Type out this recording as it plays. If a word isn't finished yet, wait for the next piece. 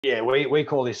Yeah, we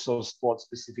call this sort of sport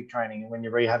specific training. And when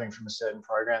you're rehabbing from a certain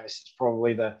program, this is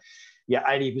probably the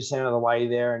 80% of the way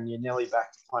there, and you're nearly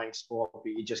back to playing sport, but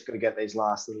you just got to get these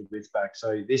last little bits back.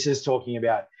 So this is talking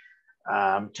about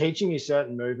teaching you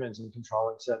certain movements and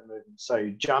controlling certain movements.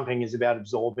 So jumping is about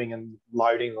absorbing and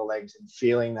loading the legs and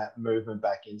feeling that movement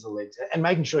back into the legs and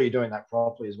making sure you're doing that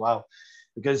properly as well.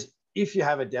 Because if you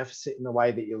have a deficit in the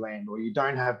way that you land, or you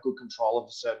don't have good control of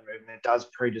a certain movement, it does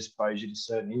predispose you to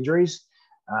certain injuries.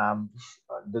 Um,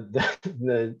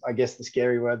 I guess the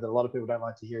scary word that a lot of people don't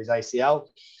like to hear is ACL.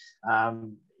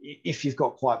 If you've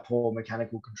got quite poor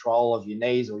mechanical control of your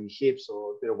knees or your hips,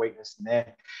 or a bit of weakness in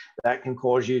there, that can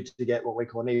cause you to get what we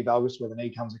call knee valgus, where the knee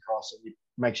comes across and it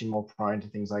makes you more prone to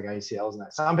things like ACLs and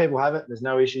that. Some people have it, there's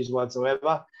no issues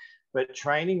whatsoever. But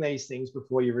training these things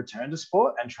before you return to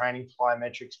sport, and training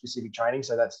plyometric specific training,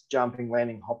 so that's jumping,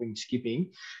 landing, hopping,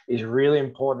 skipping, is really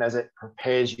important, as it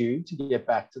prepares you to get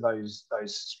back to those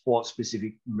sport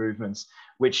specific movements,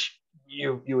 which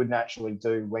you would naturally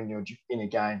do when you're in a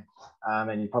game,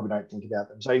 and you probably don't think about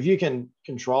them. So if you can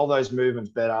control those movements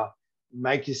better,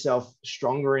 make yourself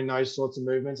stronger in those sorts of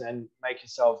movements, and make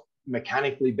yourself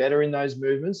mechanically better in those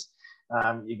movements,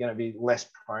 you're going to be less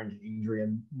prone to injury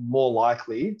and more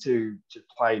likely to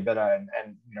play better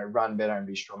and run better and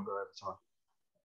be stronger over time.